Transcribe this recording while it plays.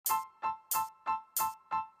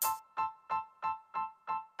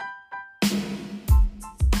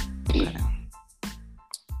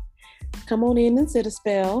Come on in and sit a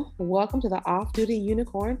spell. Welcome to the Off Duty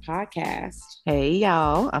Unicorn Podcast. Hey,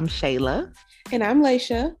 y'all. I'm Shayla. And I'm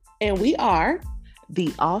Laisha. And we are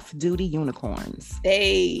the Off Duty Unicorns.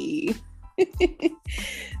 Hey.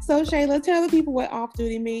 So, Shayla, tell the people what off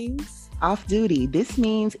duty means. Off duty. This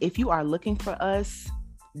means if you are looking for us,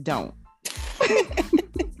 don't.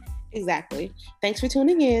 Exactly. Thanks for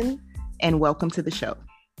tuning in. And welcome to the show.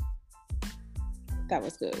 That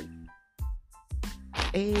was good.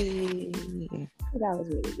 Hey. That was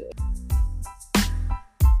really good.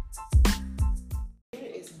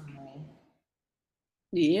 Here is my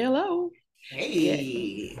yellow.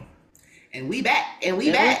 Hey. Yeah. And we back. And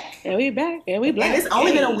we back. And we back. And we black. And it's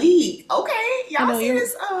only been a week. Okay. Y'all see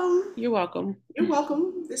this? You're welcome. You're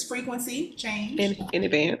welcome. This frequency change. In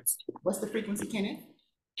advance. What's the frequency, Kenneth?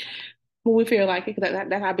 When we feel like it,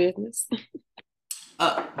 that's our business.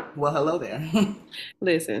 Well, hello there.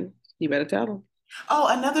 Listen, you better tell them. Oh,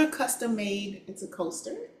 another custom made. It's a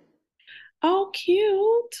coaster. Oh,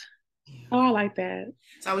 cute. Yeah. Oh, I like that.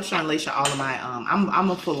 So I was showing Laisha all of my I'm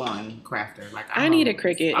a full on crafter. Like I need a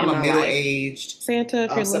Cricut. I'm a middle aged Santa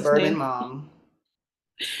suburban mom.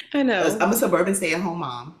 I know. I'm a suburban stay at home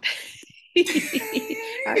mom.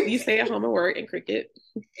 You stay at home and work and Cricut.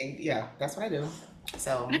 And yeah, that's what I do.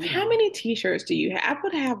 So how many t-shirts do you have? I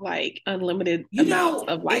would have like unlimited amounts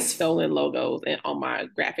of like stolen logos and on my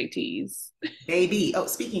graphic tees. Baby. Oh,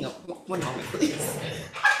 speaking of, one moment, please.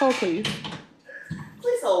 Oh, please.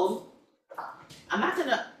 Please hold. I'm not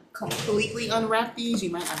gonna completely unwrap these.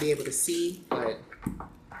 You might not be able to see, but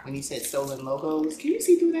when you said stolen logos, can you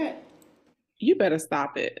see through that? You better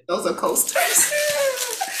stop it. Those are coasters.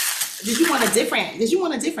 Did you want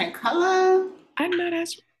a different color? I'm not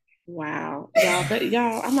asking. Wow,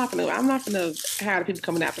 y'all, I'm not gonna have people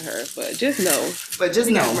coming after her, but just know.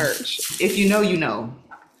 Merch. If you know, you know.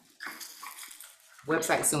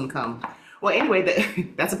 Website soon come. Well,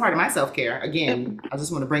 anyway, that's a part of my self-care. Again, I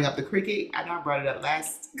just want to bring up the Cricut. I know I brought it up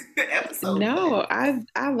last episode. No,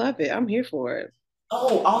 I love it. I'm here for it.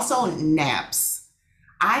 Oh, also naps.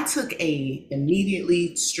 I took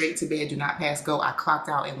immediately straight to bed, do not pass go. I clocked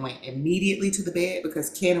out and went immediately to the bed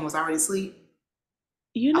because Ken was already asleep.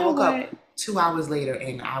 You know, I woke up 2 hours later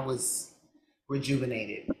and I was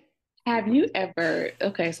rejuvenated. Have you ever,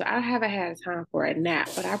 okay, so I haven't had time for a nap,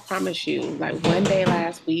 but I promise you, like one day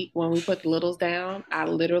last week when we put the littles down, I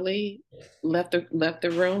literally left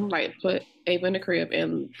the room, like put Ava in the crib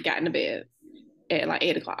and got into bed at like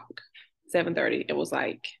 8 o'clock, 7:30. It was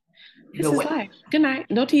like, this is life. Good night.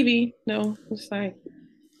 No TV. No, it's like.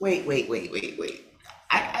 Wait.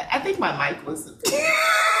 I think my mic was.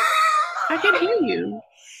 I can hear you.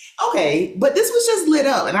 Okay, but this was just lit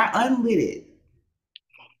up and I unlit it.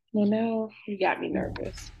 Well, now you got me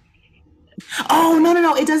nervous. Oh,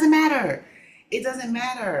 no. It doesn't matter. It doesn't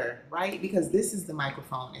matter, right? Because this is the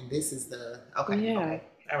microphone and this is the... Okay. Yeah. Okay.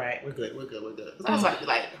 All right. We're good. Because I was about to be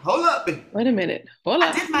like, hold up. Wait a minute. Hold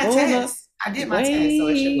up. I did my test. So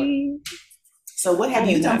it should work. So what have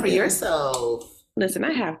you done for yourself? Listen,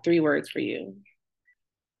 I have 3 words for you.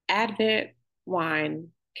 Advent wine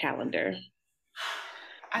calendar.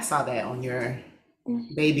 I saw that on your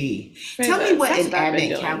baby. Tell me what an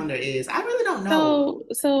advent calendar is. I really don't know.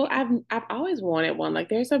 So I've always wanted one. Like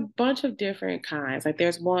there's a bunch of different kinds. Like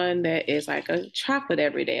there's one that is like a chocolate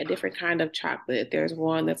every day, a different kind of chocolate. There's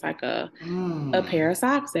one that's like a pair of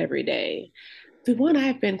socks every day. The one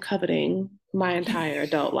I've been coveting my entire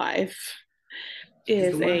adult life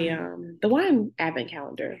is the wine advent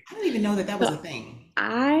calendar. I didn't even know that was a thing.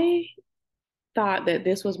 I thought that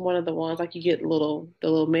this was one of the ones like you get the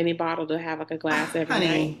little mini bottle to have like a glass every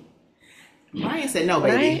night. Brian said no,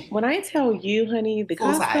 baby. When I tell you, honey, the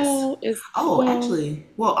Costco is almost.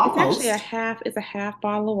 It's actually a half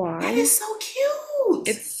bottle of wine. That is so cute.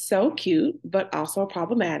 It's so cute, but also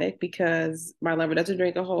problematic because my lover doesn't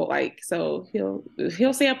drink a whole so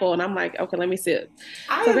he'll sample and I'm like, okay, let me sip.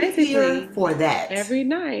 I am here for that. Every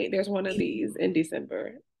night there's one of these in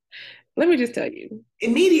December. Let me just tell you.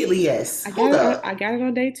 Immediately, yes. I got it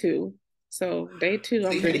on day 2. So day 2,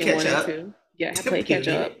 I'm drinking 1 and 2. Yeah, I play catch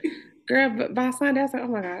up. Girl, but by Sunday, I was like, oh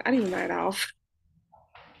my God, I need a night off.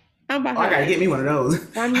 I gotta get me one of those.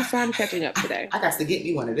 I'm catching up today. I got to get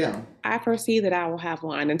me one of them. I foresee that I will have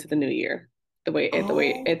wine into the new year. At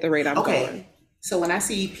the rate I'm going. So when I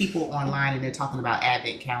see people online and they're talking about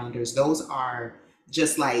advent calendars, those are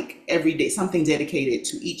just like every day, something dedicated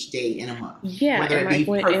to each day in a month. Yeah. Whether it be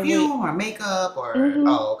perfume or makeup or,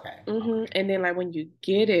 And then like when you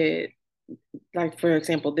get it, like for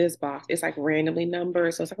example, this box, it's like randomly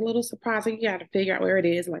numbered. So it's like a little surprise. Like you got to figure out where it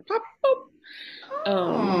is. Like pop,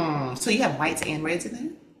 pop. So you have whites and reds in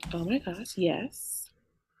there? Oh my gosh, yes.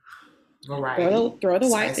 Variety. Throw the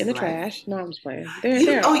whites Slice in of the life. trash. No, I'm just playing.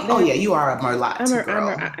 Oh yeah, you are a Merlot I'm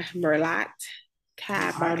girl. a Merlot, You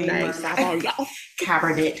are a Cabernet Sauvignon.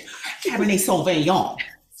 Cabernet Sauvignon.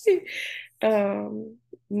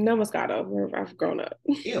 No Moscato. I've grown up.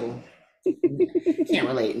 Ew. Can't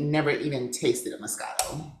relate. Never even tasted a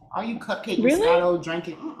Moscato. Are you cupcake Really? Moscato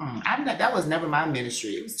drinking? That was never my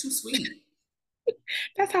ministry. It was too sweet.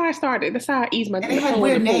 That's how I started. That's how I eased my And they had toe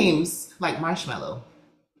in the weird pool. names like marshmallow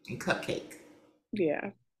and cupcake.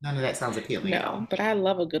 Yeah. None of that sounds appealing at No, all. but I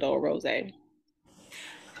love a good old rosé.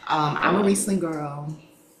 I'm a Riesling girl.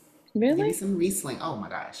 Give me Really? some Riesling. Oh my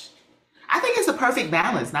gosh. I think it's a perfect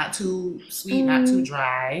balance. Not too sweet, not too Mm,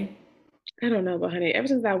 dry. I don't know, but honey, ever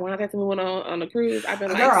since that wine tasting we went on a cruise, I've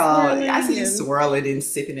been like Girl, I see swirling you and swirling and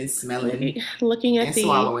sipping and smelling looking at and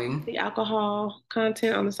swallowing. the alcohol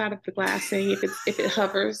content on the side of the glass, saying if it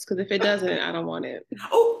hovers, because if it doesn't, I don't want it.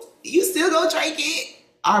 Oh, you still go drink it?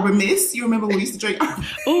 Arbor Mist. You remember when we used to drink Arbor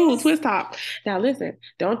Oh, Mist? twist top. Now listen,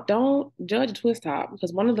 don't judge a twist top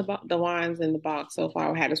because one of the wines in the box so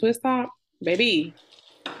far had a twist top, baby.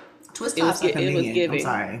 Twist tops are It was convenient. I'm giving.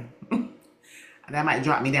 sorry. That might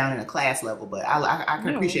drop me down in a class level, but I can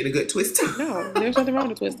No, appreciate a good twist top. no, there's nothing wrong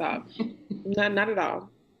with a twist top. Not at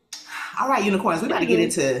all. All right, unicorns, we're about to get Anywho.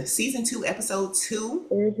 into season 2, episode 2.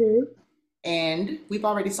 Mm-hmm. And we've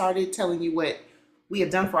already started telling you what we have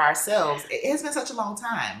done for ourselves. It has been such a long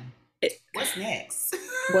time. What's next?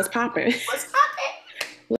 What's popping? What's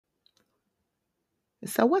popping?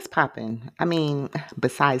 So what's popping? I mean,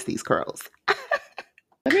 besides these curls.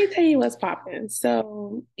 Let me tell you what's popping.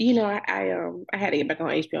 So, I had to get back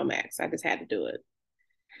on HBO Max. I just had to do it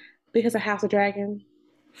because of House of Dragon.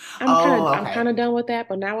 Oh, I'm kind okay. of done with that,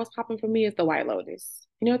 but now what's popping for me is The White Lotus.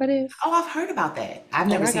 You know what that is? Oh, I've heard about that. I've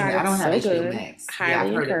Oh never my seen God, it. I don't it's have so HBO good. Max. Yeah, I've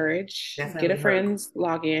Highly heard it. encourage. Get a Definitely heard friend's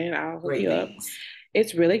login. I'll hook great you up. things.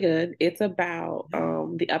 It's really good. It's about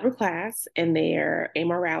the upper class and their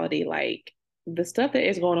immorality. Like the stuff that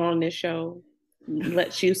is going on in this show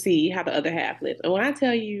lets you see how the other half lives. And when I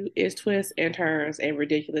tell you it's twists and turns and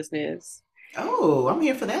ridiculousness, Oh, I'm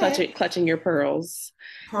here for that. clutching your pearls,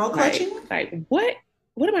 Pearl clutching? like what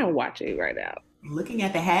am I watching right now? Looking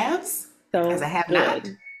at the halves as a So have not?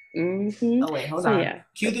 good. Mm-hmm. Oh, wait, hold So on. yeah.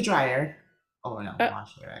 Cue the dryer. Oh, no, Uh,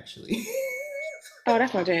 washer, actually. oh,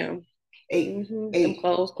 that's my jam. Eight. Them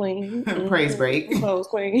clothes clean. Praise break. Them clothes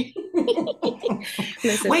clean.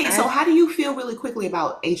 Listen, Wait, so how do you feel really quickly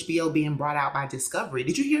about HBO being brought out by Discovery?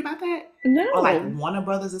 Did you hear about that? Or like no. Warner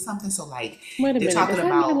Brothers or something? So like Wait a they're minute. Does talking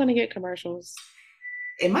that mean I'm about gonna get commercials?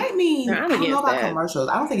 it might No, mean I'm I don't know against about that. commercials.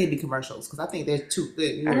 I don't think it'd be commercials because I think they're too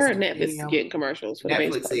I it's heard Netflix is premium. getting commercials for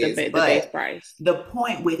Netflix is, the base but price. the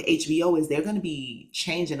point with HBO is they're going to be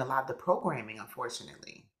changing a lot of the programming,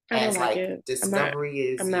 unfortunately, I don't as like like it. Discovery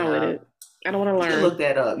is. I'm not with it. I don't want to You should look learn.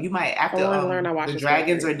 that up. You might If I after wanted to learn, I watch the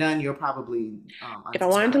dragons are Discovery. done. You're probably If I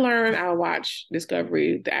wanted to unsubscribe. learn, I'll watch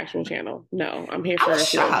Discovery, the actual channel. No, I'm here I for was a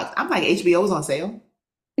show. shocked. I'm like HBO's on sale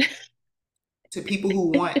to people who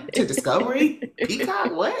want to Discovery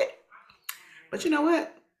Peacock. What? But you know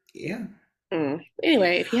what? Yeah.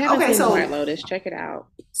 Anyway, if you haven't Okay. seen The White So Lotus, check it out.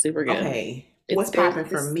 Super good. okay, what's popping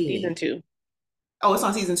for This season me? 2. Oh, it's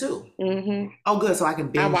on season 2. Mm-hmm. Oh, good. So I can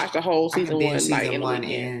I binge. watched the whole I can season binge 1 like season in a 1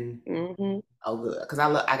 weekend. and Mm-hmm. oh, good. Because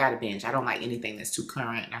I got to binge. I don't like anything that's too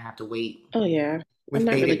current. I have to wait Oh yeah, I'm with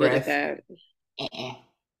not really bated good at breath. that. Uh-uh.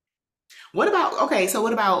 What about okay? So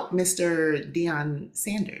what about Mr. Deion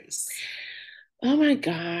Sanders? Oh my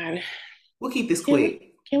God. We'll keep this Can we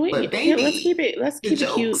quick, can we but can let's the keep it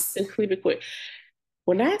cute jokes. and keep it quick.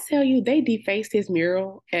 When I tell you they defaced his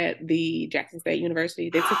mural at the Jackson State University,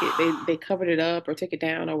 they took it, they covered it up or took it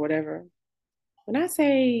down or whatever. When I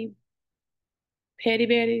say petty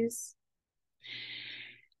betties,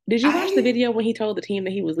 did you watch the I video when he told the team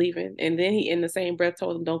that he was leaving and then he in the same breath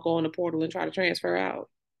told them don't go in the portal and try to transfer out?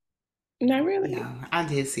 Not really. yeah, I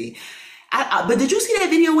did see. But did you see that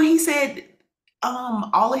video when he said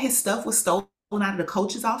all of his stuff was stolen out of the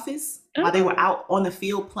coach's office while they were Uh-uh. out on the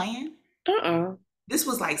field playing? Uh-uh. This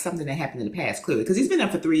was like something that happened in the past, clearly, because he's been there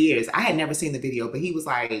for 3 years. I had never seen the video, but he was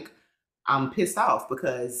like, I'm pissed off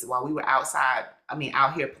because while we were outside, I mean,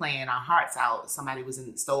 out here playing our hearts out, somebody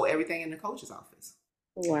stole everything in the coach's office.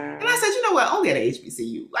 And I Wow. said, you know what? Only at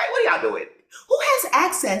HBCU. Like, what are y'all doing? Who has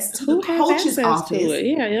access to the Who has coach's access to office? it?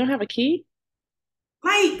 Yeah, you don't have a key.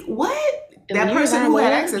 Like, what? In the That years person I who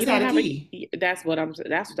had was, access you don't had a have key. that's what I was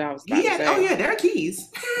about He to had, oh say. yeah, there are keys.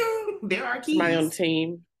 There are Somebody on the keys.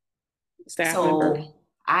 team, staff member. So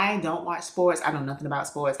I don't watch sports. I know nothing about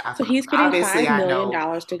sports. So he's getting Obviously, $5 I million know.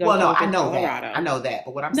 dollars to go Well, no, coach I in know that. I Colorado. know that.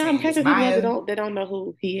 But what I'm No, I'm saying is catching people up that my. don't know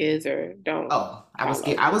who he is or don't Oh, follow.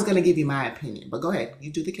 I was going to give you my opinion, but go ahead.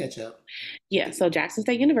 You do the catch up. Yeah, so Jackson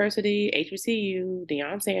State University, HBCU,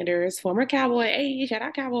 Deion Sanders, former Cowboy. Hey, shout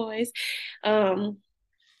out Cowboys. Um,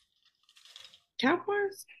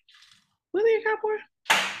 Cowboys? Was he a Cowboy?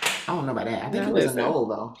 I don't know about that. I think No, he was a listen. Noel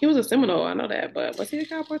though. He was a Seminole, I know that, but was he a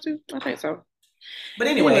Cowboy too? I think so. But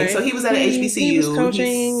anyway, so Anyway, he was at a he was HBCU. He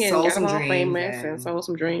coaching and sold got a some Hall of dreams, Famous and and sold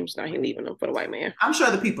some dreams. Now he leaving them for the white man. I'm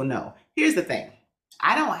sure the people know. Here's the thing.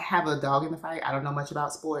 I don't have a dog in the fight. I don't know much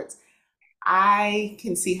about sports. I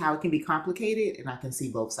can see how it can be complicated, and I can see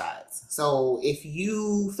both sides. So if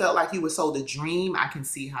you felt like you were sold a dream, I can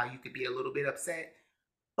see how you could be a little bit upset.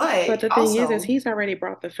 But But the thing is also, he's already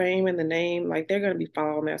brought the fame and the name. Like they're gonna be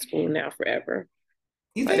following that school now forever.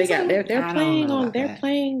 you Like think so? they're I don't playing know on about that.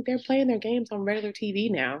 they're playing their games on regular TV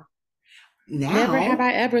now. Never have Now,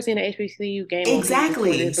 I ever seen an HBCU game on TV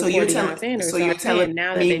exactly. before Deion Sanders. So So you're I'm telling saying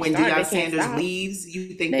now that me they've when started, they Deion can't Sanders stop. leaves,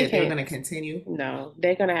 you think They that they're going can't. to continue? No,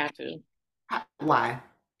 they're gonna have to Why?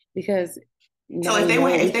 because So now we know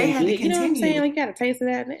what we if they can had to get. You know what I'm saying? continue, Like you got a taste of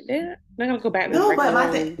that. They're not gonna go back to no, but regular my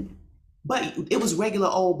old. thing, but it was regular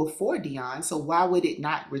old before Dion. So why would it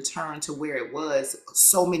not return to where it was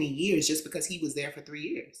so many years just because he was there for 3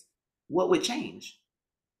 years? What would change?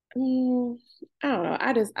 Mm, I don't know.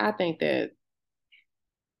 I think that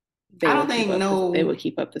I don't think they no. would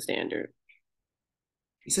keep up the standard.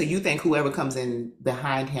 So you think whoever comes in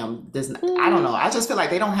behind him doesn't? I don't know. Mm, I just feel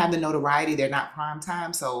like they don't have the notoriety. They're not prime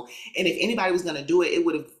time. So, and if anybody was going to do it, it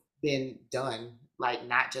would have been done like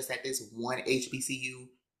not just at this one HBCU.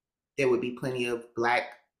 There would be plenty of black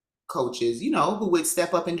coaches, who would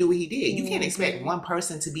step up and do what he did. You can't expect mhm. one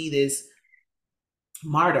person to be this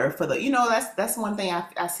martyr for that's one thing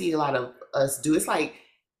I see a lot of us do. It's like,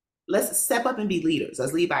 let's step up and be leaders.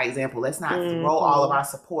 Let's lead by example. Let's not throw all of Mhm. our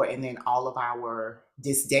support and then all of our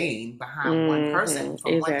disdain behind one person Mhm.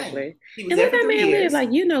 from one thing. Exactly. He was And there let for that three man live. years.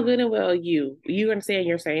 Like you know good and well you're gonna stay in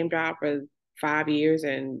your same job for 5 years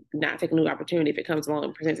and not take a new opportunity if it comes along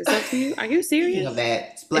and presents itself to you. Are you Speaking of serious?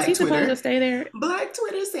 that, Is he Black supposed to Twitter. stay there? Black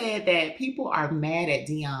Twitter said that people are mad at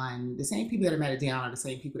Dion. The same people that are mad at Dion are the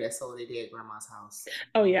same people that sold their dead grandma's house.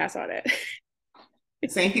 Oh yeah, I saw that. The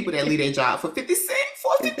same people that leave their job for 50 cent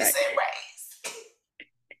for a 50 Exactly. cent raise.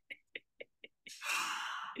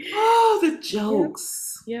 Oh, the Yep.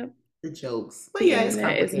 jokes. Yep. The jokes. But The yeah, it's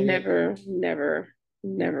internet is complicated.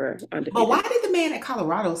 never But why undefeated. did the man at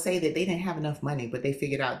Colorado say that they didn't have enough money, but they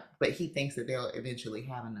figured out, but he thinks that they'll eventually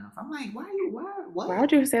have enough? I'm like, Why what?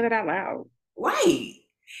 would you say that out loud? Right.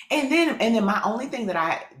 And then my only thing that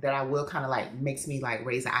I will kind of like makes me like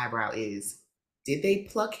raise an eyebrow is, did they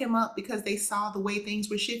pluck him up because they saw the way things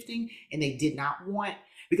were shifting and they did not want,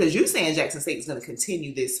 because you're saying Jackson State is going to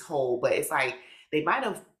continue this whole, but it's like they might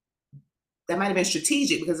have that might have been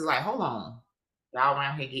strategic because it's like, hold on, y'all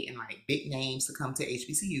around here getting like big names to come to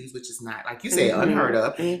HBCUs, which is not, like you said, unheard Mm-hmm.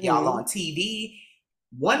 of. Y'all Mm-hmm. on TV,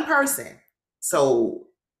 one person. So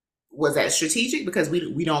was that strategic because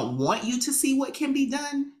we don't want you to see what can be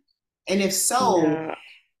done? And if so, No,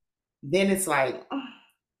 then it's like,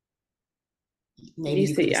 maybe you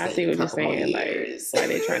you could see, have I stayed see a what you're couple more saying. years. Like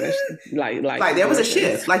they're trying to like Like there was a proportions.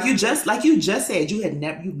 shift. Like you just said,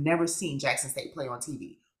 you've never seen Jackson State play on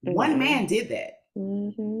TV. One Mm-mm. man did that.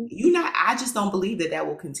 Mm-hmm. I just don't believe that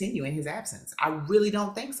will continue in his absence. I really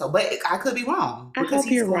don't think so, but I could be wrong I because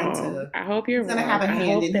hope you're wrong. he's going to have a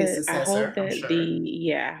hand in his I hope successor, I'm that sure.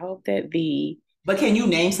 I hope that the But can you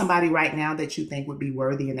name somebody right now that you think would be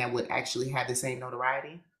worthy and that would actually have the same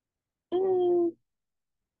notoriety? mm,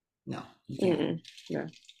 No, you can't. mm-mm, no.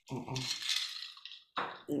 Mm-mm.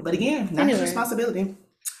 But Mm-mm. again, not his Anyway, responsibility.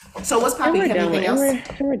 So what's and popping? You have anything else?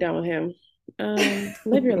 we're done with him.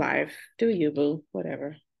 Live your life. Do you, boo?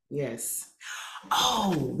 Whatever. Yes.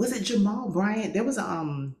 Oh, was it Jamal Bryant?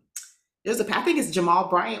 I think it's Jamal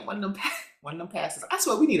Bryant, one of them pastors. I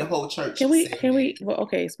swear we need a whole church Can segment. we well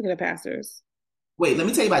okay, speaking of pastors. Wait, let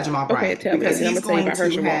me tell you about Jamal Okay, Bryant tell me, because and then I'm he's gonna tell you going about to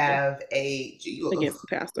Herschel Walker have a. against the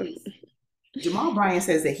pastor. Please. Jamal Bryant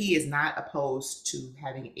says that he is not opposed to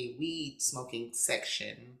having a weed smoking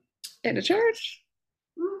section At in the the church. church?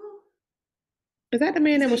 Mhm. Is that the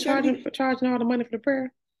man He that said was he got charging all the money for the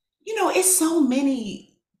prayer? it's so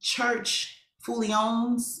many church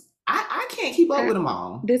fooleons. I can't keep up I, with them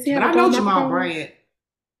all, does he but have a I know gold Jamal microphone? Bryant.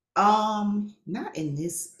 Not in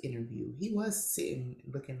this interview. He was sitting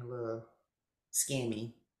looking a little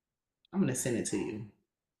scammy. I'm gonna send it to you.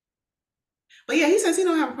 But yeah, he says he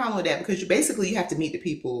don't have a problem with that because you have to meet the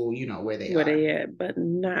people, where they where are. they at, but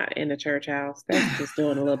not in the church house. That's just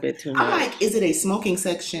doing a little bit too I'm like, much. is it a smoking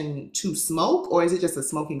section to smoke, or is it just a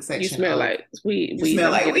smoking You section smell of like weed, you weed.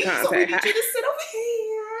 smell Let me like get the weed, so we contact need high. you to sit over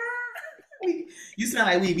here. You smell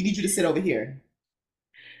like weed. We need you to sit over here.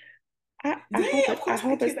 Dang, of I course I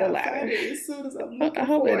hope it's the cannot find latter. it as soon as I'm I looking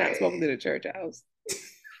hope they're for not smoking it. in the church house.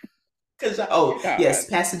 Oh God. yes,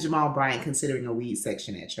 Pastor Jamal Bryant considering a weed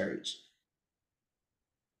section at church.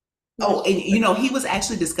 Oh, Let's and just he was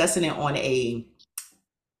actually discussing it on a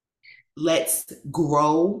let's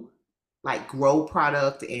grow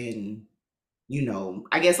product, and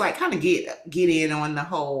I guess like kind of get in on the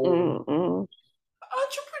whole mm-mm.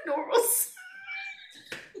 entrepreneurial.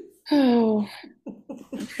 Oh,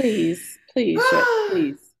 please,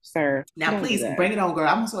 sir, Now, don't do please that. bring it on, girl.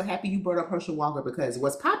 I'm so happy you brought up Herschel Walker because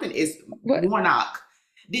what's popping is What? Warnock.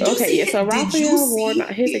 Did you Okay, see yeah. So it? Did you Raphael Warnock,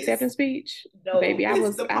 see his his acceptance speech, no baby.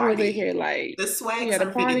 his the I was in party, here like, the swag yeah,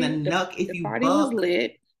 certificate, the nuck if the you party was buck?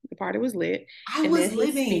 lit. The party was lit, I and was then his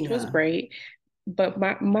living, speech was great. But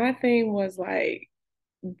my thing was like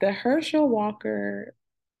the Herschel Walker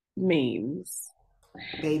memes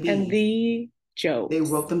and baby. the They jokes.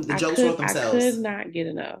 wrote them. The jokes wrote I could themselves. not get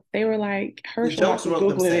enough. They were like The Herschel jokes Walker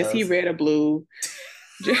wrote Googling this. He themselves. read a blue.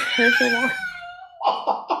 Herschel Walker.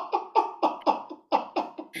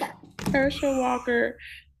 Herschel Walker.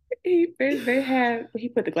 He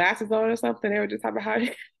put the glasses on or something. They were just talking about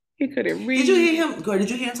how he couldn't Did you hear read. him, girl? Did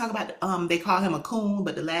you hear him talk about they call him a coon,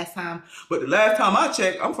 but the last time I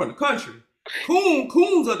checked, I'm from the country.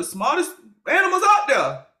 Coons are the smartest animals out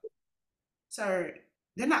there. Sir,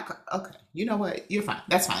 they're not okay. You know what? You're fine.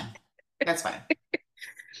 That's fine. That's fine.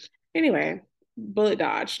 Anyway, bullet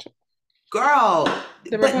dodged. Girl,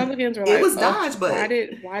 The but Republicans were it like, was "Oh, Dodge, but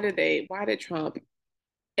why did Trump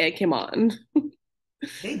egg him on?"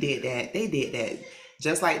 they did that. They did that.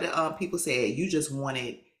 Just like the people said, you just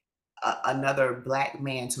wanted another black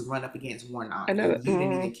man to run up against Warnock, Another, and you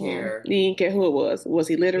didn't even care. you didn't care who it was. Was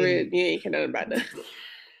he literate? And You ain't care nothing about that.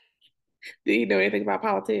 Did he know anything about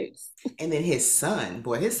politics? and then his son,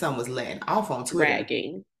 boy, his son was letting off on Twitter.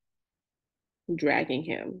 Dragging, dragging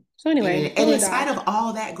him. So And anyway, and in bullet spite dodged. of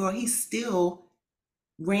all that, girl, he still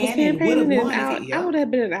Was ran and would have campaigning is won if he. out. I would Yep,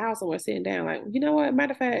 have been in the house somewhere sitting down, like, you know what?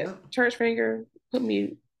 Matter of fact, yep. church finger, put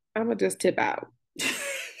me. I'm gonna just tip out.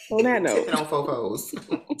 On that Tipping note, on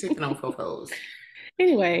fofos. Tipping on fofos.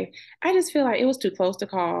 anyway, I just feel like it was too close to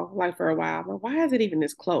call, like for a while. But why is it even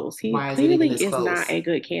this close? He Why is it even clearly this is not close? a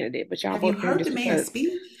good candidate, but y'all Have you voted for him heard the just man because.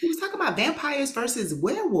 speak? He was talking about vampires versus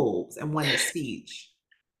werewolves and won his speech.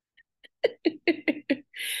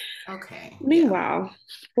 Okay, yeah. Meanwhile,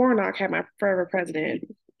 Warnock had my forever president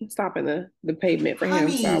stopping the pavement for him,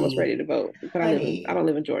 so I was ready Honey, to vote. But I honey. don't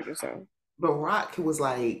live in Georgia, so Barack was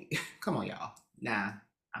like, come on, y'all. Nah,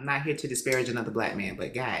 I'm not here to disparage another black man,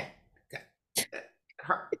 but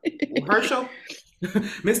Her- Herschel,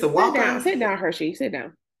 Mr. Walker, sit down, Hershey, sit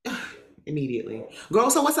down. immediately. Girl,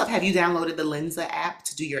 so what's up? Have you downloaded the Lensa app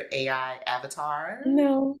to do your AI avatar?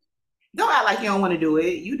 No, Don't act like you don't want to do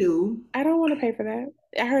it. You do. I don't want to pay for that.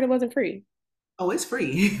 I heard it wasn't free. Oh, it's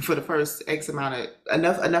free for the first X amount of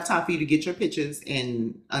enough time for you to get your pictures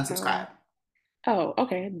and Oh, unsubscribe.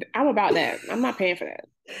 okay. I'm about that. I'm not paying for that.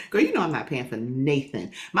 Girl, you know I'm not paying for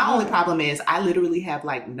Nathan. My All only right. problem is I literally have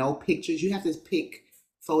like no pictures. You have to pick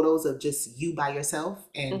photos of just you by yourself,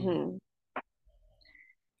 and hmm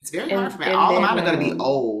it's very hard for me. And All of then mine are gonna be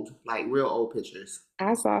old, like real old pictures.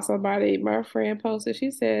 I saw somebody, my friend posted.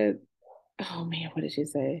 She said, "Oh man, what did she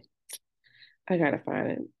say? I gotta find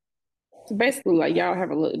it." So basically, like y'all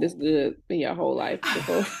haven't looked this good in your whole life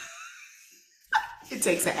before. It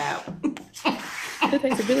takes an app. It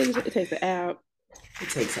takes a village. It takes an app. It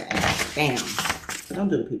takes an app. Damn. Don't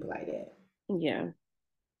do the people like that. Yeah,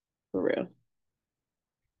 for real.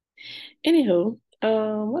 Anywho,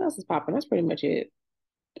 what else is popping? That's pretty much it.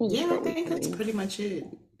 It was a Yeah, I short week think for that's me. pretty much it.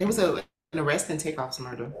 There was an arrest and takeoffs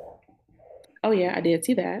murder. Oh yeah, I did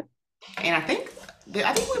see that. And I think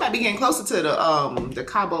we might be getting closer to the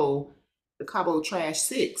Cabo Trash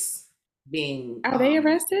Six being Are they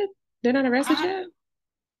arrested? They're not arrested I yet?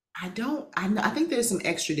 I don't I think there's some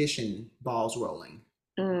extradition balls rolling.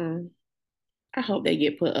 Mm, I hope they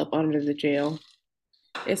get put up under the jail,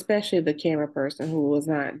 especially the camera person who was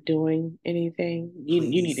not doing anything. You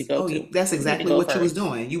need to Please. go Oh, to. that's You need to exactly go what you was first.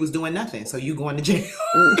 doing. You was doing nothing. So you going to jail.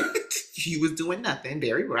 Mm. You was doing nothing.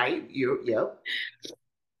 Very right. You yep.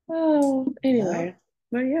 Oh, Yep. anyway.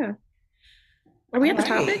 Well, yeah. Are we All at the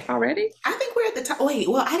right. topic already? I think we're at the top. Wait,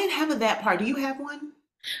 well, I didn't have that part. Do you have one?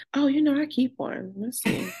 Oh, I keep one. Let's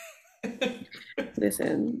see.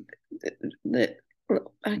 Listen,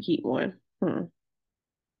 I keep one. Hmm.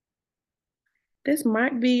 This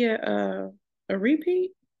might be a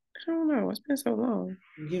repeat. I don't know. It's been so long.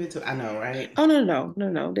 Give it to. I know, right? Oh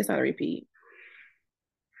no. This not a repeat.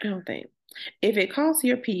 I don't think. If it costs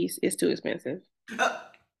your piece, it's too expensive. Uh,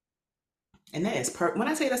 and that is when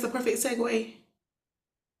I say that's the perfect segue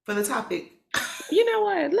for the topic. You know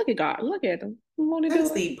what? Look at God. Look at him. Won't he That do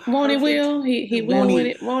is it? the Won't he perfect. will? He will Won't when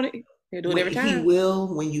he? it won't it? He'll do it every He time.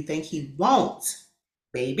 will when you think he won't,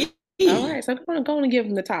 baby. All right, so go on and give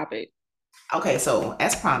him the topic. Okay, so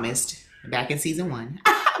as promised, back in season 1,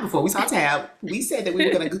 before we saw Tab, we said that we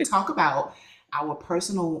were going to talk about our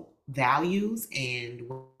personal values and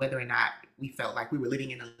whether or not we felt like we were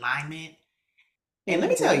living in alignment. And let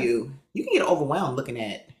me tell you, you can get overwhelmed looking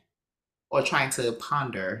at or trying to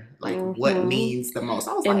ponder like what means the most.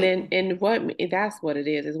 I was that's what it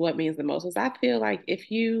is what means the most. Is I feel like if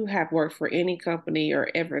you have worked for any company or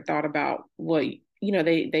ever thought about what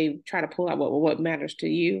they try to pull out what matters to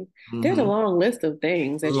you. There's a long list of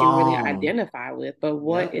things that you really identify with, but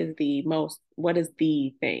what is the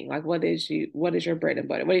thing? Like what is your bread and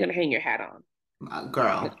butter? What are you gonna hang your hat on?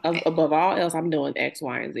 Girl. Like, above all else, I'm doing X,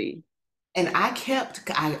 Y, and Z. And I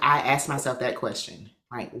asked myself that question.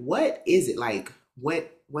 Like, what is it? Like,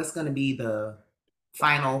 what's going to be the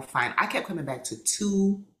final? I kept coming back to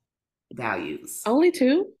 2 values. Only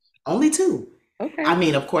 2? Only 2. Okay. I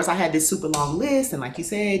mean, of course, I had this super long list. And like you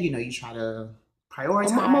said, you try to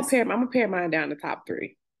prioritize. I'm going to pare mine down to top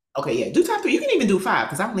 3. Okay, yeah. Do top 3. You can even do 5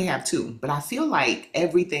 because I only have 2. But I feel like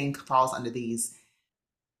everything falls under these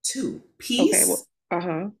 2. Peace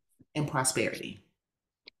and prosperity.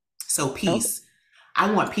 So peace. Okay. I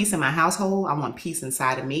want peace in my household. I want peace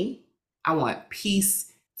inside of me. I want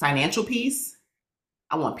peace, financial peace.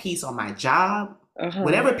 I want peace on my job.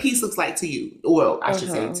 Whatever peace looks like to you, or I should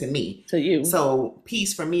say to me. To you. So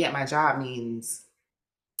peace for me at my job means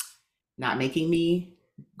not making me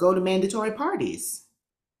go to mandatory parties,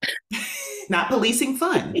 not policing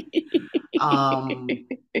fun,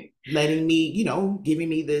 letting me, giving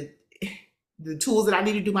me the tools that I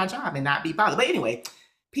need to do my job and not be bothered. But anyway,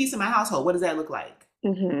 peace in my household. What does that look like?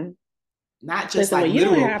 Not just like you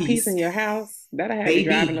literal don't have peace in your house. That'll have you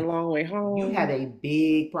driving a long way home. You have a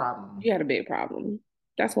big problem. You had a big problem.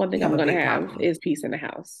 That's one thing I'm going to have is peace in the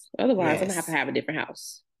house. Otherwise, I'm going to have a different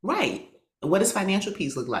house. Right. What does financial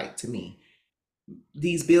peace look like to me?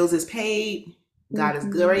 These bills is paid. God is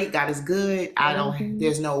great. God is good. I don't.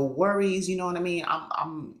 There's no worries. You know what I mean?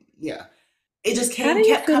 Yeah. It just kept. How do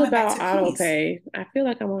you feel about auto pay? I feel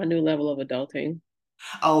like I'm on a new level of adulting.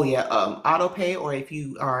 Oh yeah, auto pay, or if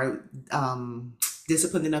you are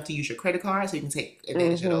disciplined enough to use your credit card, so you can take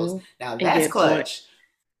advantage of those. Now that's clutch.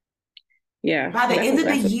 Yeah. By the end of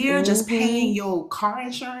the year, just paying your car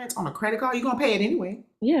insurance on a credit card, you're gonna pay it anyway.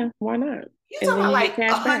 Yeah, why not? You're talking about like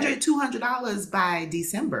 $100, $200 by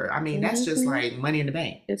December. I mean, that's just like money in the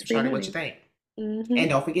bank. It's free money. What you think? And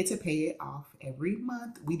don't forget to pay it off every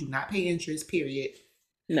month. We do not pay interest, period.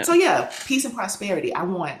 No. So yeah, peace and prosperity. I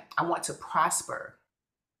want to prosper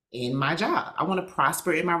in my job. I want to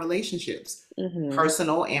prosper in my relationships,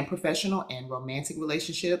 personal and professional and romantic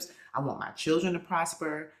relationships. I want my children to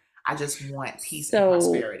prosper. I just want peace and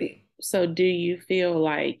prosperity. So do you feel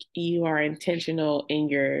like you are intentional in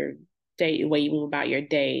your day, the way you move about your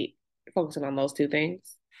day, focusing on those 2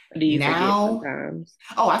 things? Or do you forget sometimes?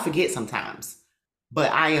 Oh, I forget sometimes.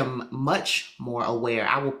 But I am much more aware.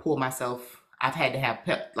 I will pull myself. I've had to have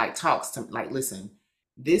talks to listen,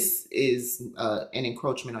 this is an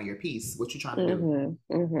encroachment on your peace. What you trying to do?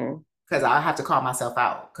 Because I have to call myself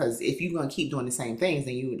out. Because if you're going to keep doing the same things,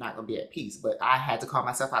 then you're not going to be at peace. But I had to call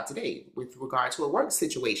myself out today with regard to a work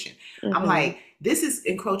situation. I'm like, this is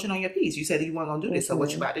encroaching on your peace. You said that you weren't going to do this. So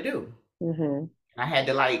what you about to do? And I had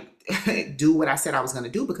to do what I said I was going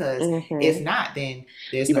to do, because if not, then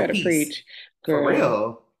there's no peace. Preach, girl. For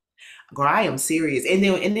real. Girl, I am serious. And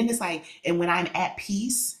then it's like, and when I'm at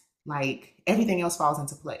peace, like everything else falls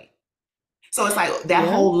into play. So it's like that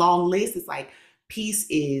whole long list. It's like peace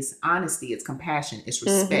is honesty, it's compassion, it's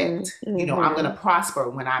respect. I'm gonna prosper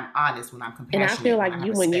when I'm honest, when I'm compassionate. And I feel like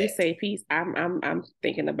when you say peace, I'm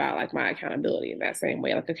thinking about like my accountability in that same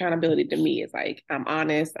way. Like accountability to me is like I'm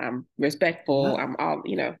honest, I'm respectful, I'm all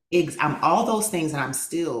I'm all those things, and I'm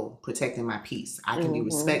still protecting my peace. I can be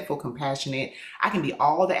respectful, compassionate. I can be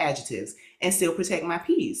all the adjectives and still protect my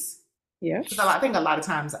peace. Yeah. So I think a lot of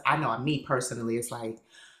times, I know me personally, it's like,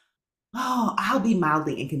 oh, I'll be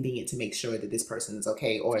mildly inconvenient to make sure that this person is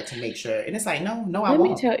okay, or to make sure. And it's like, no, I won't. Let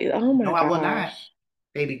me tell you, oh my gosh. I will not.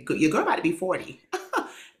 Baby, your girl about to be 40.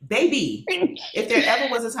 Baby, if there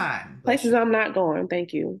ever was a time. Places I'm not going,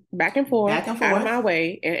 thank you. Back and forth. Out of my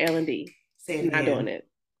way, and L&D. Say it again. Not doing it.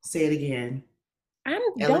 Say it again. I L&D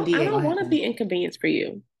ain't don't gonna want to be happen. inconvenienced for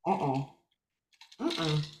you, Uh-uh.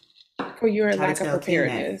 Uh-uh. for your Try to lack of tell Ken that.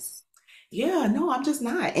 preparedness. Yeah, no, I'm just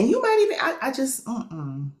not. And you might even, I just,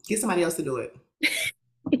 get somebody else to do it.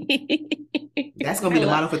 That's gonna I be the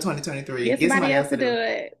love motto for 2023. get Get somebody somebody else else to to do do it.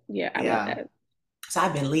 it. Yeah, I love Yeah. that. So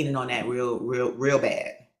I've been leaning on that real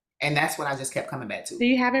bad. And that's what I just kept coming back to. Do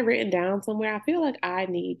you have it written down somewhere? I feel like I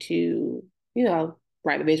need to,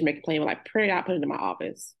 write the vision, make a plan, like print it out, put it in my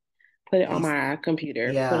office, put it on Please. my computer,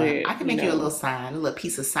 put Yeah, I it, can make you a little sign, a little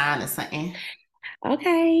piece of sign or something.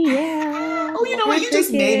 okay, yeah, Oh, you know okay, what? I You trick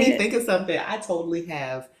just made me it. think of something. I totally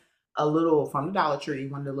have a little from the Dollar Tree,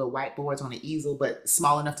 one of the little whiteboards on the easel, but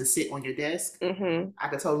small enough to sit on your desk. Mm-hmm. I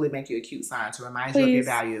could totally make you a cute sign to remind you of your Please,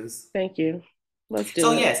 values. thank you. Let's do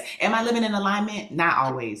So, it. yes, am I living in alignment? Not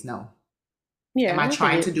always, no. Yeah, Am I I don't think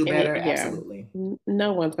trying to do better? yeah, Absolutely.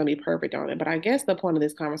 no one's gonna be perfect on it. But I guess the point of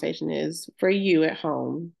this conversation is for you at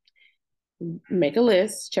home, make a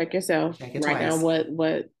list, check yourself, Check it write down twice.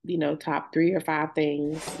 what top 3 or 5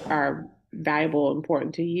 things are valuable,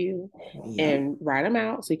 important to you, Yep. and write them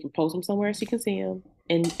out so you can post them somewhere so you can see them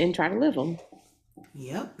and try to live them.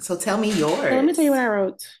 Yep. So tell me So let me tell you what yours. I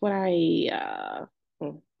wrote. What I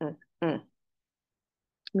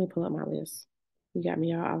let me pull up my list. You got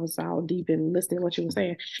me all. I was all deep in listening to what you were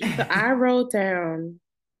saying. So I wrote down.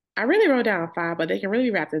 I really wrote down 5, but they can really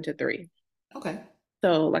be wrapped into 3. Okay.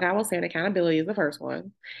 So, like I was saying, accountability is the first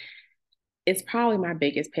one. It's probably my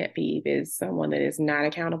biggest pet peeve is someone that is not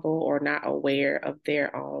accountable or not aware of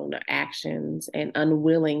their own actions and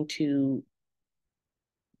unwilling to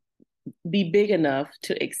be big enough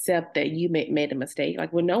to accept that you made a mistake.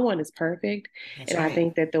 Like when no one is perfect. That's And I right.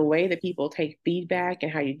 think that the way that people take feedback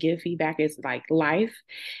and how you give feedback is like life.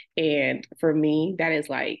 And for me, that is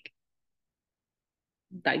like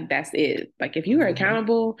that's it. Like if you are Hmm.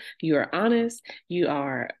 accountable, you are honest, you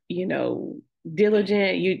are,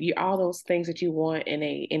 diligent, you all those things that you want in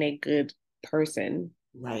a good person,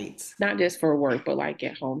 Right. not just for work, but like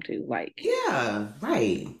at home too. Like Yeah,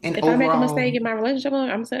 right. And if I make a mistake overall, in my relationship,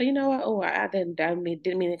 I'm saying, you know what? Oh, I didn't mean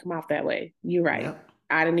to come off that way. You're right. yep.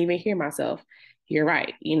 I didn't even hear myself. You're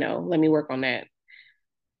right. Let me work on that.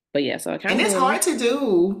 But yeah, so And it's accountability, hard to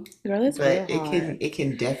do, girl, it's real but hard. it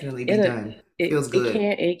can definitely be It done. it Feels good.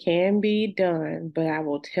 it can be done, but I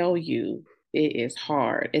will tell you it is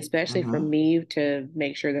hard, especially for Hmm. me to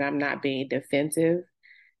make sure that I'm not being defensive.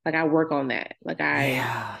 Like I work on that. Like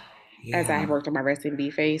Yeah. as I Yeah. have worked on my resting bee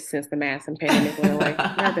face since the mask and pandemic went away.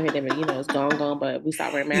 Not the pandemic, it's gone, but we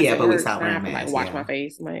stopped wearing masks. Yeah, It but we hurts. stopped Now I wearing have to like masks. wash Yeah. my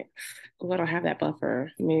face. I'm like, oh, I don't have that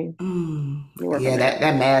buffer. Let me work on Yeah, that.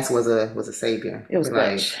 that mask was a savior. It I'd was be like,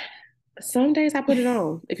 clutch. Some days I put it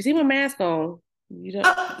on. If you see my mask on, you don't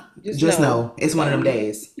just just know know it's one of them something.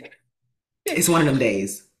 days. It's one of them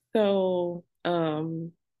days. So,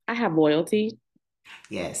 I have loyalty.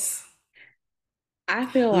 Yes. I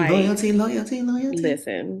feel like, Loyalty, loyalty, loyalty.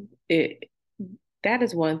 listen, it that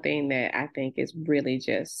is one thing that I think is really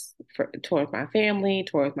just towards my family,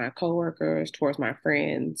 towards my coworkers, towards my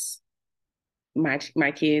friends, my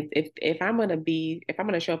kids. If I'm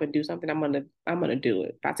gonna show up and do something, I'm gonna do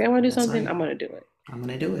it. If I say I'm gonna do That's something, right. I'm gonna do it. I'm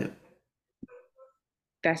gonna do it.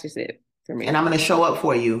 That's just it for And me. I'm gonna show up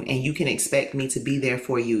for you and you can expect me to be there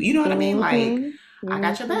for you. You know what I mean? Like, Hmm. I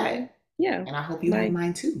got your Hmm. back. Yeah, And I hope you have like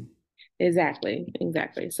mine too. exactly.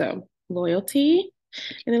 So loyalty,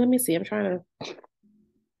 and then let me see. I'm trying to.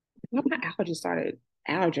 My allergies started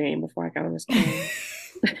allergying before I got on this The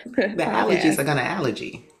allergies podcast. are gonna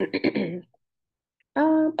allergy.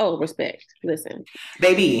 Oh, respect. Listen,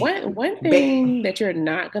 Baby. one Ba- thing that you're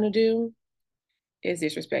not gonna do is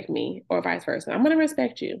disrespect me or vice versa. I'm gonna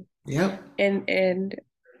respect you. yep. And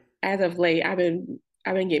as of late, I've been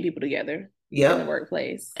getting people together in the Yep.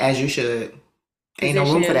 workplace. As you should. Ain't no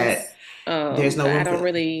room for that. Positions, There's no I room for don't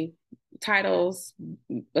really titles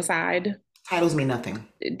aside, titles mean nothing.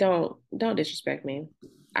 don't disrespect me.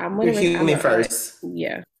 You're human I'm a first.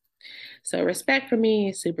 yeah. So respect for me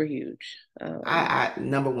is super huge. I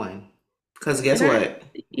number one. Because guess And I what?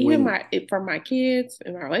 even When for my kids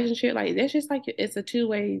and my relationship, like that's just like it's a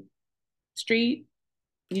two-way street.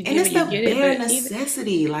 You and give it's it, you the get it. bare But even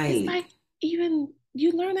necessity, it's like like even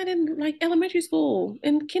you learn that in like elementary school,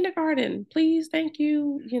 in kindergarten. Please, thank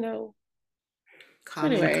you. So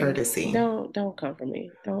common anyway, courtesy. don't come for me.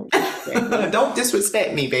 Don't disrespect me. Don't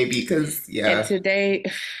disrespect me, baby, because And yeah. today,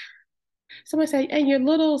 somebody say, "And your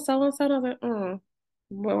little so and so," I was like,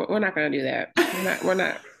 we're not gonna do that. We're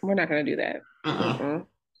not gonna do that. Uh-uh. Mm-mm.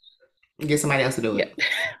 Get somebody else to do Yeah, it.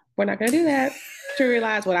 we're not gonna do that. To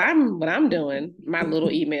realize what I'm doing, my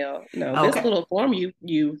little email. No, this Okay. little form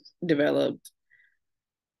you've developed,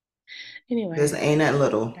 There's Anyway, ain't nothing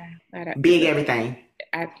little. I, Big everything.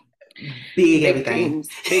 I, Big big everything. dreams,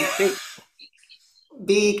 big.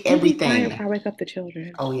 Big You be quiet everything. before I wake up the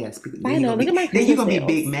children. Oh yes. I know. Look at my Then you're Christmas gonna be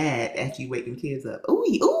big nails. mad after you wake them kids up. Ooh,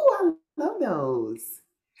 ooh, I love those.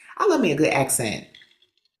 I love me a good accent.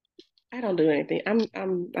 I don't do anything.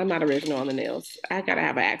 I'm not original on the nails. I gotta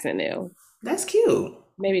have an accent nail. That's cute.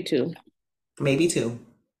 Maybe two. Maybe two.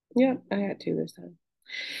 Yep, I had two this time.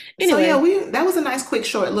 So yeah, Anyway, that was a nice quick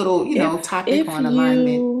short little, topic if on alignment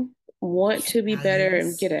you want to be better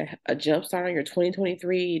and values. get a jump start on your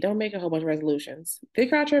 2023, don't make a whole bunch of resolutions.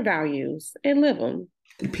 Figure out your values and live them.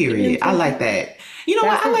 Period. I like that. You know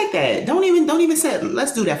what? That's I it. like that. Don't even say,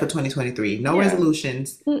 let's do that for 2023. No Yeah.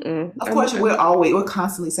 resolutions. Mm-mm. Of course, we're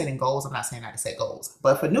constantly setting goals. I'm not saying not to set goals,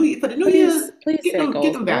 but for the new year, Please get set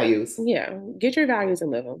goals. them values. Yeah, get your values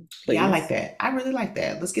and live them. Please. Yeah, I like that. I really like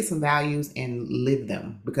that. Let's get some values and live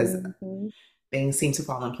them because things seem to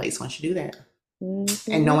fall in place once you do that.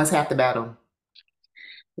 And no one's half the battle.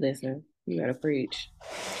 Listen, you gotta preach.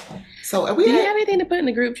 So do you have anything to put in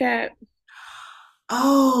the group chat?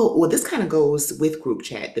 Oh, well, this kind of goes with group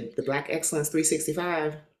chat. The Black Excellence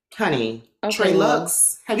 365. Honey, okay, Trey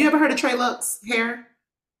Lux. Have you ever heard of Trey Lux hair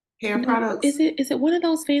products? Is it one of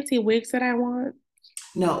those fancy wigs that I want?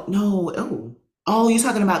 No. Oh, you're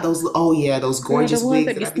talking about those? Oh yeah, those gorgeous wigs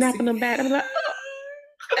that be snapping them back. I'm like,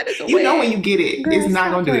 that is a wig. When you get it, girl, it's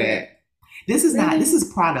not gonna do that. This is not. This is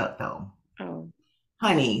product though. Oh,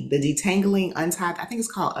 honey, the detangling, untie. I think it's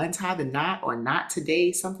called untie the knot or not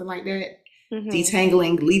today, something like that.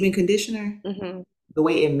 Detangling leave-in conditioner. The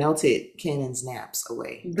way it melted Kanan's naps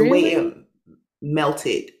away. The way it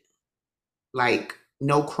melted, like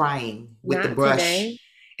no crying with not the brush. Today.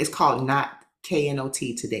 It's called Not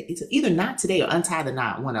KNOT today. It's either Not Today or Untie the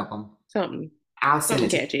Knot. One of them. Something. I'll send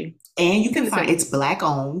it catchy. And you can find it's Black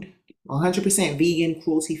owned, 100% vegan,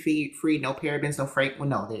 cruelty free, no parabens, no fragrance. Well,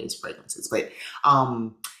 no, there is fragrances, but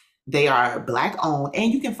they are Black owned,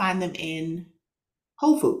 and you can find them in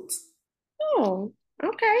Whole Foods. Oh,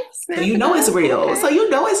 okay. So you know it's real. Okay. So you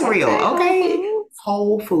know it's real. Okay.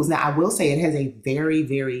 Whole Foods. Now I will say it has a very,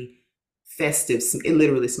 very festive. It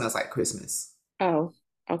literally smells like Christmas. Oh,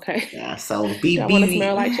 okay. Yeah. So want to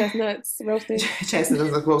smell like chestnuts roasting.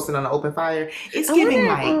 Chestnuts like roasting on an open fire. It's giving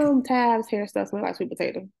like Tab's hair stuff smell like sweet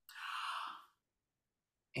potato.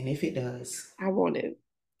 And if it does, I want it.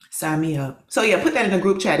 Sign me up. So yeah, put that in the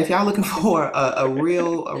group chat if y'all looking for a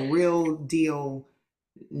real deal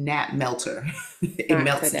nap melter. It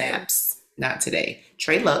melts today. Naps. Not today.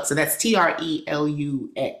 Trey Lux. So that's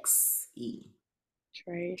TRELUXE.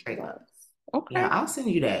 Trey Lux. Okay. Yeah, I'll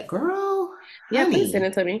send you that, girl. Yeah, honey. Please send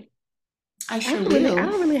it to me. I sure will. I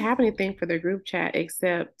don't really have anything for the group chat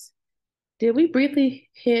except, did we briefly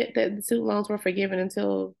hit that the student loans were forgiven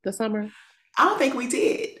until the summer? I don't think we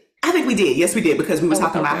did. I think we did. Yes, we did, because we were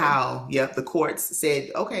talking about how, the courts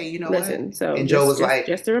said, okay, you know Listen, what? So and Joe was like,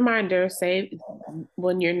 just a reminder, save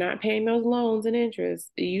when you're not paying those loans and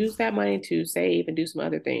interest, use that money to save and do some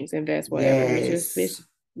other things, invest, whatever. Yes. Just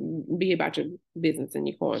be about your business and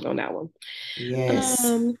your coins on that one. Yes.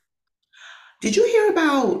 Did you hear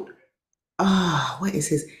about, what is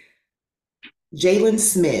his? Jalen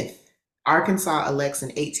Smith, Arkansas elects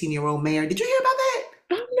an 18-year-old mayor. Did you hear about that?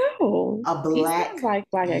 Oh, no. A black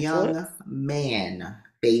young man,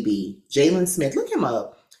 baby. Jalen Smith. Look him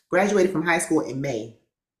up. Graduated from high school in May.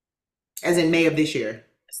 As in May of this year.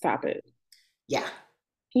 Stop it. Yeah.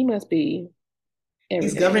 He must be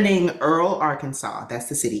He's governing Earl, Arkansas. That's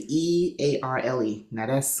the city. EARLE. Now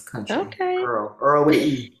that's country. Okay. Earl with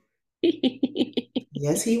E.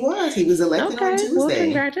 Yes, he was. He was elected on Tuesday. Well,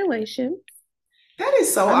 congratulations. That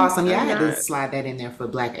is so awesome. Yeah, I had to slide that in there for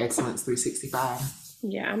Black Excellence 365.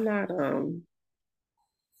 Yeah, I'm not going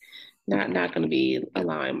to be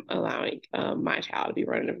allowing my child to be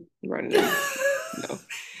running. No.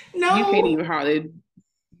 No. You can't even hardly.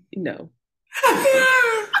 No.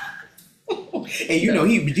 And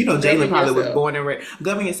Jalen probably was born and raised.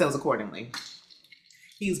 Govern yourselves accordingly.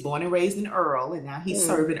 He was born and raised in Earl, and now he's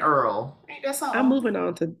serving Earl. Ain't that something? I'm moving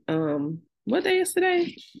on to what day is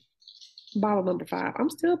today? Bottle number 5. I'm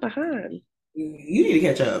still behind. You need to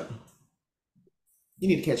catch up.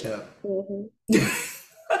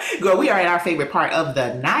 Girl, we are at our favorite part of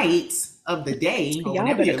the night, of the day. Y'all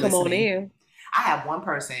better come on in. I have one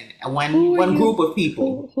person, one group of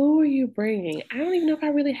people. Who are you bringing? I don't even know if I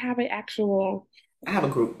really have an actual. I have a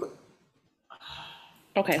group.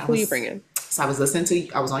 Okay, who are you bringing? So I was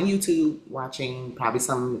on YouTube watching probably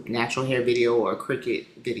some natural hair video or a cricket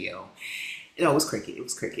video. No, it was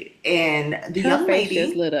cricket. And the young lady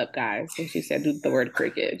just lit up, guys, when she said the word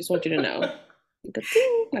cricket. Just want you to know.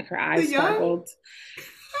 Like her eyes sparkled.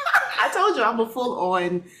 I told you I'm a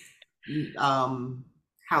full-on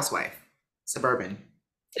housewife, suburban,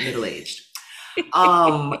 middle-aged. We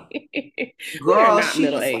are Girl, not she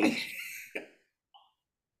middle was aged. like,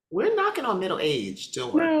 we're knocking on middle age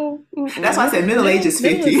door. No, That's why I said middle age is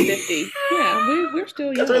 50. Middle is 50. Yeah, we're still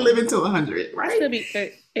young. Because we're living to 100, right? Still be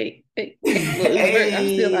I'm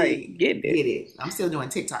still like getting it. Get it. I'm still doing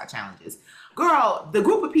TikTok challenges. Girl, the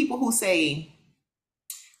group of people who say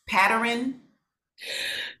pattern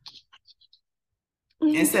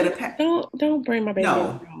instead of don't bring my baby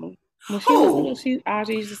No. home. When she was little, she always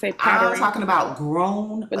used to say pattern. I'm talking about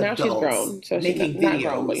grown but now adults she's grown, so she's making not videos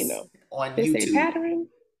grown, but you know. on They YouTube. say pattern.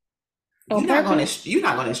 You're not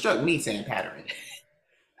gonna instruct me saying pattern.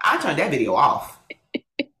 I turned that video off.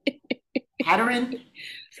 Pattern,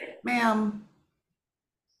 ma'am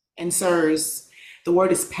and sirs, the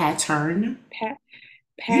word is pattern. You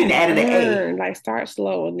didn't add an A. Like start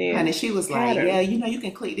slow and then. And she was pattern. like, yeah, you know, you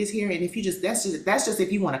can click this here, and if you that's just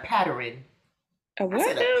if you want a pattern. A what? I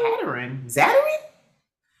said a pattern. Zattering?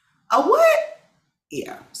 A what?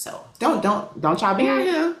 Yeah. So don't y'all be out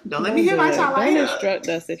here. Don't let me hear my child like Don't instruct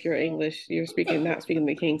us if you're English. You're not speaking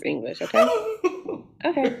the King's English, okay?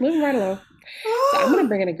 Okay, moving right along. So I'm gonna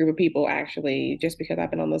bring in a group of people actually, just because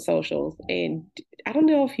I've been on the socials, and I don't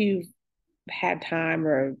know if you've had time,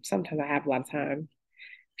 or sometimes I have a lot of time.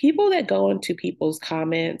 People that go into people's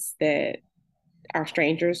comments that are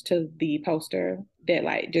strangers to the poster, that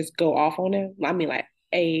like just go off on them. I mean, like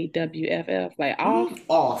AWFF, like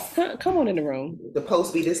off. Come on in the room. The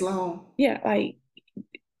post be this long? Yeah, like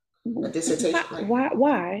a dissertation.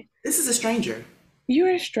 Why? This is a stranger.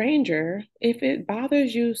 You're a stranger. If it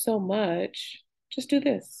bothers you so much, just do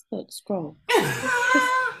this. Look, scroll.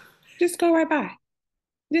 just go right by.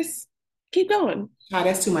 Just keep going. Oh,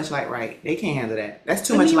 that's too much like right. They can't handle that. That's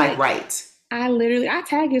too much like right. I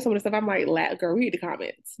tag you some of the stuff. I'm like, girl, read the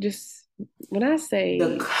comments. Just when I say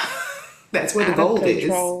that's where the gold is.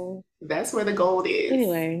 That's where the gold is.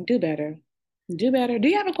 Anyway, do better. Do better. Do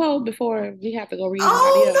you have a quote before we have to go read?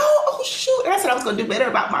 Oh no! Oh shoot! That's what I was gonna do better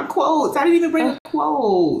about my quotes. I didn't even bring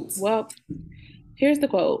quotes. Well, here's the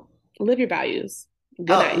quote: "Live your values." Good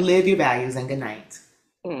night. Live your values and good night.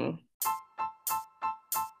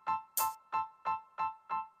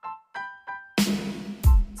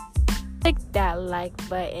 Click that like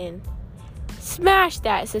button. Smash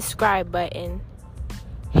that subscribe button.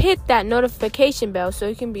 Hit that notification bell so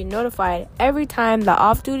you can be notified every time the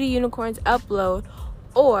Off-Duty Unicorns upload,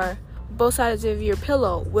 or both sides of your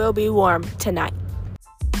pillow will be warm tonight.